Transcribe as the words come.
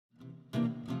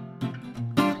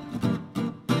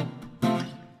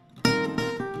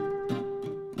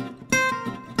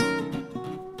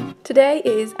Today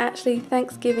is actually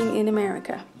Thanksgiving in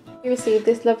America. We received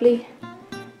this lovely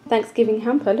Thanksgiving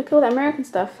hamper. Look at all that American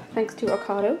stuff, thanks to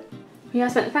Ocado. We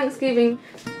have spent Thanksgiving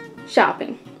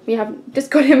shopping. We haven't just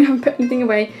got in, we haven't put anything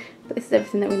away, but this is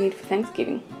everything that we need for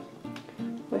Thanksgiving.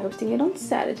 We're hosting it on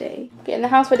Saturday. Getting the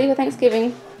house ready for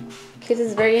Thanksgiving. Kids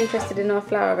is very interested in our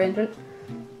flower arrangement.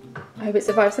 I hope it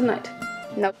survives the night.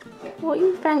 Nope. What are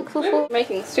you thankful for?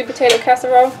 Making sweet potato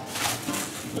casserole,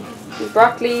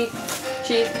 broccoli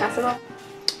cheese casserole.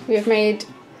 We have made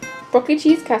broccoli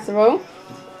cheese casserole,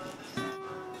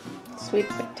 sweet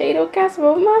potato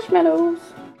casserole, marshmallows,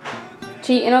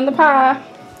 cheating on the pie,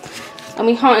 and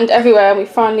we hunted everywhere and we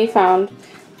finally found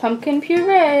pumpkin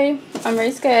puree. I'm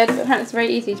very scared, but apparently it's very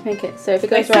easy to make it, so if it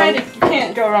goes wrong, you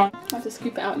can't go wrong. I have to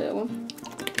scoop it out a little one.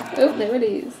 Oh, there it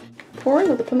is. Pouring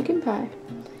of the pumpkin pie.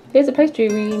 Here's a pastry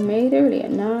we made earlier,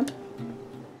 not.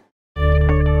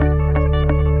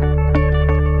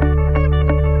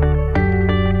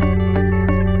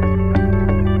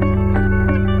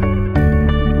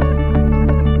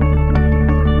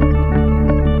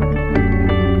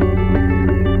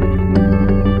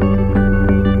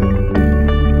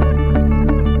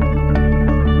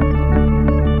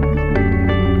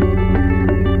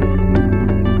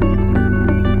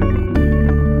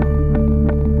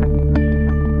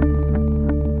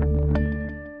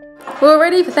 We're all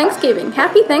ready for Thanksgiving.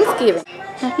 Happy Thanksgiving.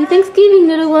 Happy Thanksgiving,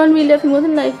 little one. We love you more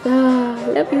than life. Ah,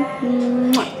 love you.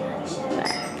 Mwah.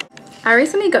 I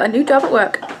recently got a new job at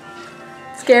work.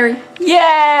 Scary.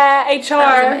 Yeah,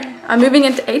 HR. I'm moving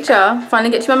into HR.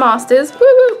 Finally get to my masters. Woo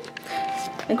woo.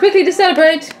 And quickly to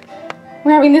celebrate,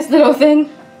 we're having this little thing.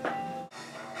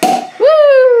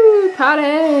 Woo!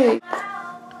 Party!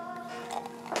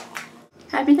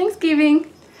 Happy Thanksgiving.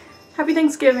 Happy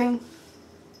Thanksgiving.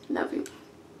 Love you.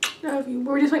 Love you.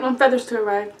 We're just waiting on feathers to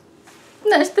arrive.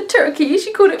 No, it's the turkey.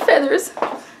 She called it feathers.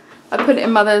 I put it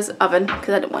in Mother's oven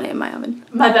because I didn't want it in my oven.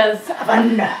 Mother's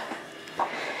oven.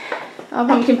 Our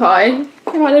pumpkin pie. It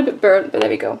might be a little bit burnt, but there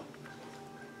we go.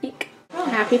 Eek. Oh.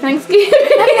 Happy Thanksgiving.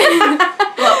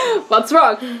 What's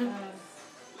wrong?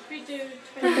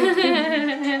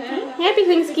 Happy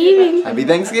Thanksgiving. Happy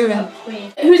Thanksgiving.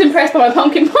 Who's impressed by my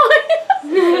pumpkin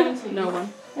pie? No one.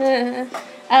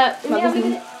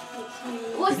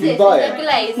 What's Did you this? buy Is it it?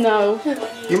 glaze? No.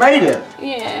 You made it?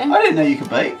 Yeah. I didn't know you could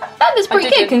bake. That looks pretty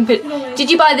good.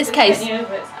 Did you buy this case?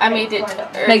 I made it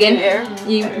earlier. Megan,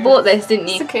 you bought this, didn't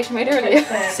It's you? a case I made earlier.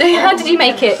 So how did you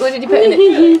make it? What did you put in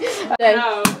it?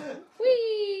 No.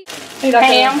 Whee!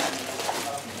 Ham.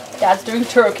 Dad's doing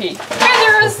turkey.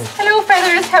 Feathers! Hello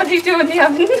Feathers, how do you do in the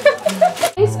oven?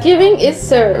 Thanksgiving is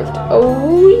served.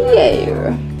 Oh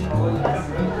yeah.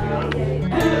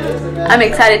 I'm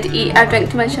excited to eat. I've drank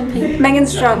too much champagne.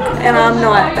 Megan's drunk and I'm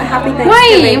not. But happy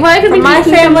Thanksgiving. Why from my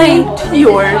family to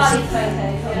yours.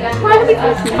 Why are we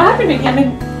drinking? I haven't been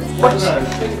having. Watch.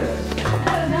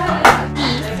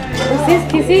 What's this,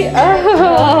 Kissy?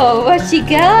 Oh, what you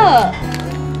got?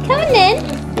 Come on then.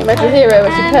 You're my hero,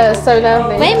 but she purrs so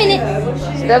loudly. Wait a minute.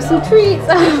 She'd have some treats.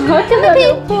 Oh, look at that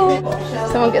little paw.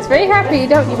 Someone gets very happy,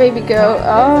 don't you, baby girl?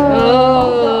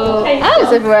 Oh.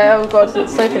 It's everywhere. Oh god,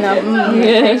 it's soaking up.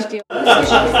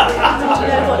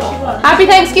 Happy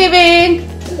Thanksgiving!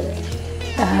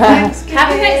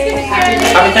 Happy Thanksgiving,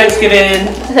 Happy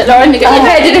Thanksgiving! Lauren, you get your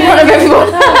head in front of everyone.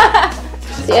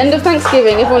 It's the end of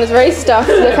Thanksgiving. Everyone is very stuffed.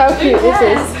 Look how cute this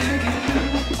is.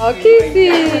 Oh,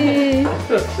 Kissy!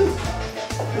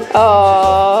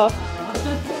 Oh,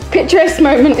 picturesque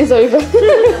moment is over.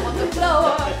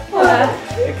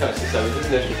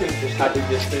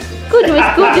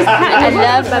 Gorgeous, gorgeous cat. I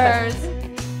love hers.